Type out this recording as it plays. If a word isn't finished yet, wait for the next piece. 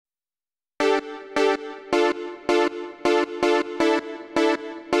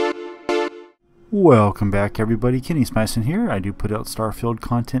Welcome back everybody, Kenny Smyson here. I do put out Starfield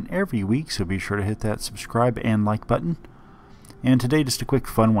content every week, so be sure to hit that subscribe and like button. And today just a quick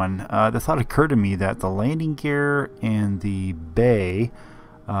fun one. The thought occurred to me that the landing gear and the bay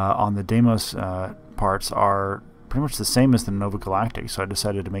on the Deimos parts are pretty much the same as the Nova Galactic, so I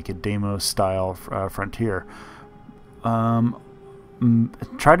decided to make a Deimos-Style frontier. Try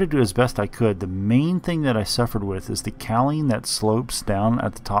to do as best I could. The main thing that I suffered with is the cowling that slopes down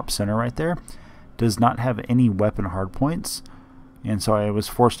at the top center right there does not have any weapon hardpoints, and so I was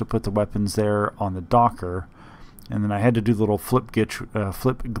forced to put the weapons there on the docker, and then I had to do the little flip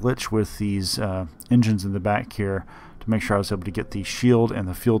glitch with these engines in the back here to make sure I was able to get the shield and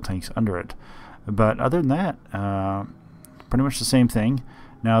the fuel tanks under it. But other than that, pretty much the same thing.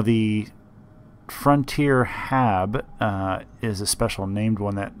 Now the Frontier Hab is a special named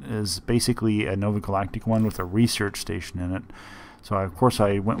one that is basically a Nova Galactic one with a research station in it. So of course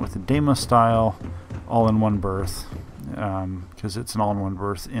I went with the Deimos-Style all-in-one berth because it's an all-in-one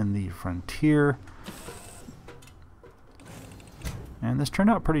berth in the Frontier. And this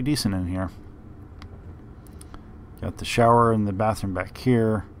turned out pretty decent in here. Got the shower and the bathroom back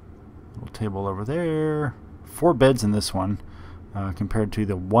here. Little table over there. 4 beds in this one compared to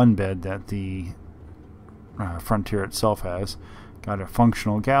the 1 bed that the Frontier itself has. Got a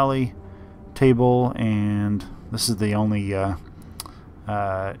functional galley, table, and this is the only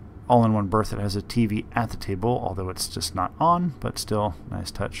all-in-one berth that has a TV at the table, although it's just not on, but still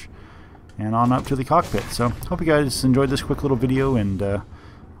nice touch. And on up to the cockpit. So hope you guys enjoyed this quick little video, and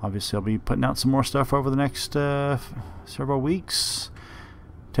obviously I'll be putting out some more stuff over the next several weeks.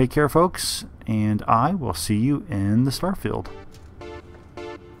 Take care folks, and I will see you in the Starfield.